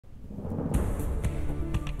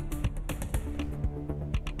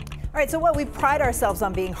All right, so while we pride ourselves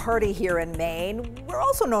on being hardy here in Maine, we're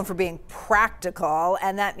also known for being practical,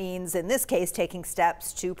 and that means, in this case, taking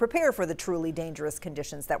steps to prepare for the truly dangerous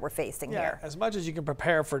conditions that we're facing here. As much as you can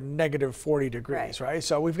prepare for negative 40 degrees, right?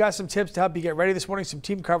 So we've got some tips to help you get ready this morning, some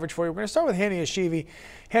team coverage for you. We're going to start with Hannah Yashivi.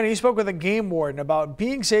 Hannah, you spoke with a game warden about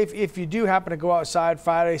being safe if you do happen to go outside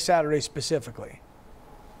Friday, Saturday specifically.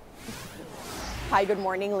 Hi, good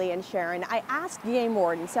morning, Lee and Sharon. I asked game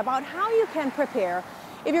wardens about how you can prepare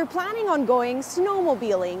if you're planning on going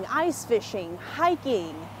snowmobiling, ice fishing,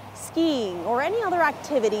 hiking, skiing, or any other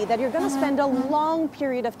activity that you're going to spend a long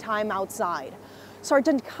period of time outside.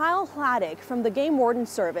 Sergeant Kyle Hladek from the Game Warden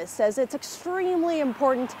Service says it's extremely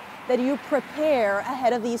important that you prepare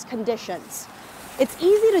ahead of these conditions. It's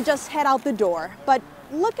easy to just head out the door, but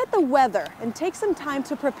look at the weather and take some time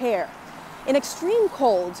to prepare. In extreme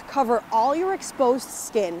cold, cover all your exposed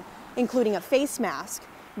skin, including a face mask,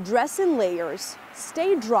 dress in layers,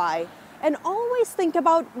 stay dry, and always think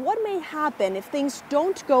about what may happen if things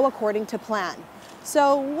don't go according to plan.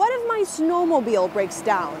 So what if my snowmobile breaks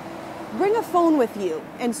down? Bring a phone with you,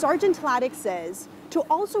 and Sergeant Hladek says to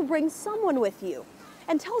also bring someone with you,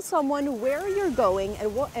 and tell someone where you're going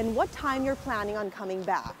and what time you're planning on coming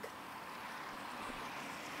back.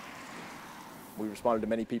 We responded to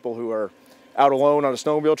many people who are out alone on a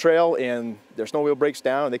snowmobile trail and their snowmobile breaks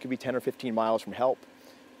down and they could be 10 or 15 miles from help,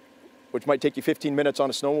 which might take you 15 minutes on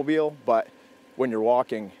a snowmobile, but when you're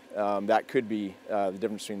walking, that could be the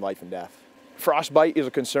difference between life and death. Frostbite is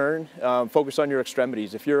a concern. Focus on your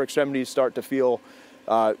extremities. If your extremities start to feel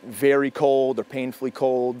very cold or painfully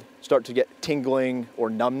cold, start to get tingling or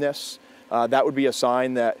numbness, that would be a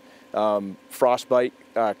sign that frostbite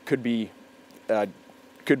could be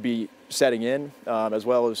setting in, as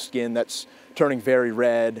well as skin that's turning very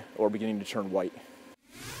red or beginning to turn white.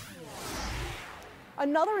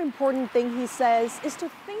 Another important thing he says is to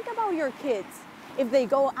think about your kids. If they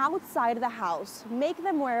go outside the house, make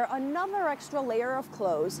them wear another extra layer of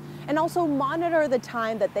clothes and also monitor the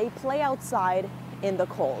time that they play outside in the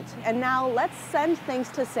cold. And now let's send things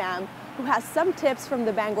to Sam, who has some tips from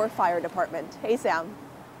the Bangor Fire Department. Hey, Sam.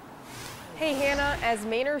 Hey Hannah, as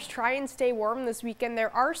Mainers try and stay warm this weekend,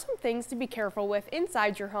 there are some things to be careful with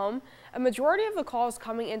inside your home. A majority of the calls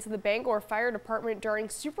coming into the Bangor Fire Department during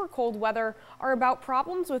super cold weather are about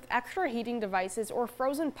problems with extra heating devices or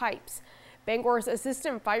frozen pipes. Bangor's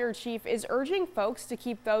Assistant Fire Chief is urging folks to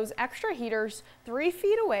keep those extra heaters 3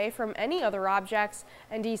 feet away from any other objects,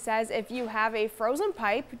 and he says if you have a frozen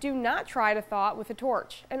pipe, do not try to thaw it with a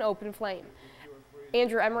torch, an open flame.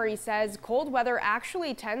 Andrew Emery says cold weather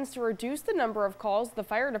actually tends to reduce the number of calls the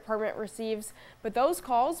fire department receives, but those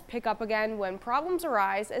calls pick up again when problems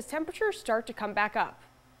arise as temperatures start to come back up.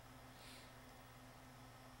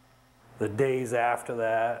 The days after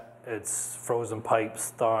that, it's frozen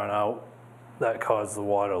pipes thawing out that cause the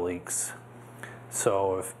water leaks.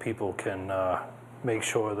 So if people can make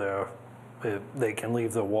sure they can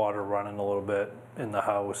leave the water running a little bit in the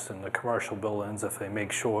house and the commercial buildings, if they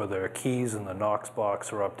make sure their keys in the Knox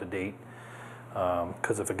box are up to date.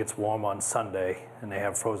 Because if it gets warm on Sunday and they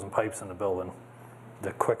have frozen pipes in the building,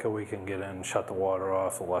 the quicker we can get in and shut the water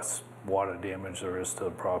off, the less water damage there is to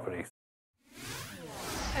the property.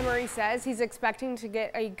 Emery says he's expecting to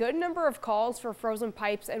get a good number of calls for frozen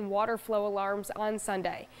pipes and water flow alarms on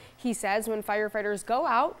Sunday. He says when firefighters go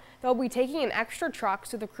out, they'll be taking an extra truck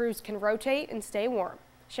so the crews can rotate and stay warm.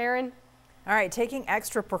 Sharon? All right, taking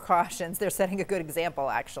extra precautions. They're setting a good example,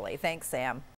 actually. Thanks, Sam.